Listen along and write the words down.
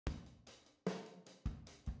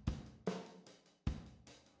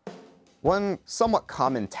One somewhat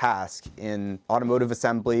common task in automotive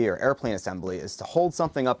assembly or airplane assembly is to hold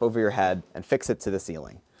something up over your head and fix it to the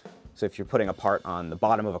ceiling. So if you're putting a part on the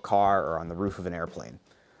bottom of a car or on the roof of an airplane.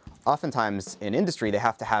 Oftentimes in industry, they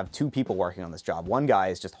have to have two people working on this job. One guy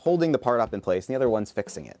is just holding the part up in place and the other one's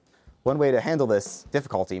fixing it. One way to handle this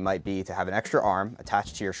difficulty might be to have an extra arm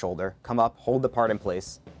attached to your shoulder, come up, hold the part in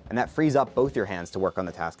place, and that frees up both your hands to work on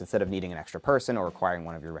the task instead of needing an extra person or requiring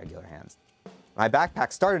one of your regular hands. My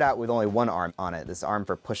backpack started out with only one arm on it, this arm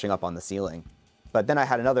for pushing up on the ceiling. But then I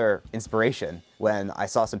had another inspiration when I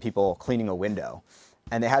saw some people cleaning a window.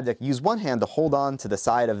 And they had to use one hand to hold on to the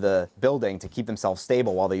side of the building to keep themselves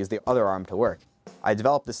stable while they use the other arm to work. I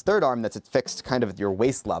developed this third arm that's fixed kind of at your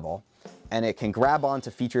waist level, and it can grab onto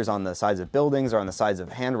features on the sides of buildings or on the sides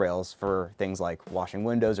of handrails for things like washing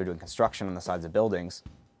windows or doing construction on the sides of buildings.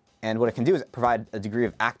 And what it can do is provide a degree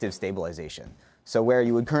of active stabilization. So where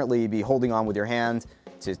you would currently be holding on with your hand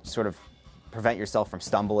to sort of prevent yourself from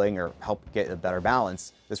stumbling or help get a better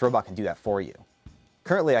balance, this robot can do that for you.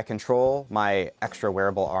 Currently, I control my extra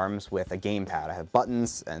wearable arms with a gamepad. I have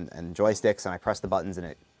buttons and joysticks, and I press the buttons and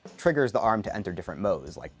it triggers the arm to enter different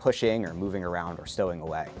modes, like pushing or moving around or stowing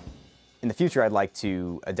away. In the future, I'd like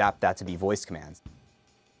to adapt that to be voice commands.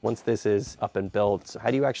 Once this is up and built, how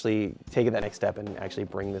do you actually take it that next step and actually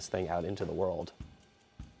bring this thing out into the world?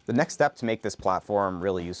 The next step to make this platform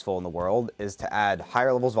really useful in the world is to add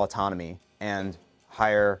higher levels of autonomy and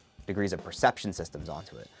higher degrees of perception systems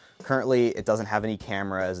onto it. Currently, it doesn't have any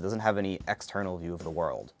cameras, it doesn't have any external view of the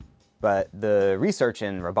world. But the research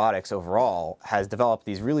in robotics overall has developed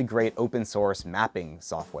these really great open source mapping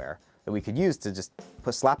software that we could use to just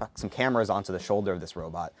slap some cameras onto the shoulder of this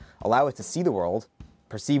robot, allow it to see the world,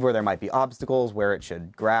 perceive where there might be obstacles, where it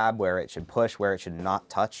should grab, where it should push, where it should not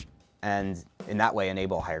touch, and in that way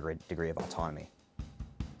enable a higher degree of autonomy.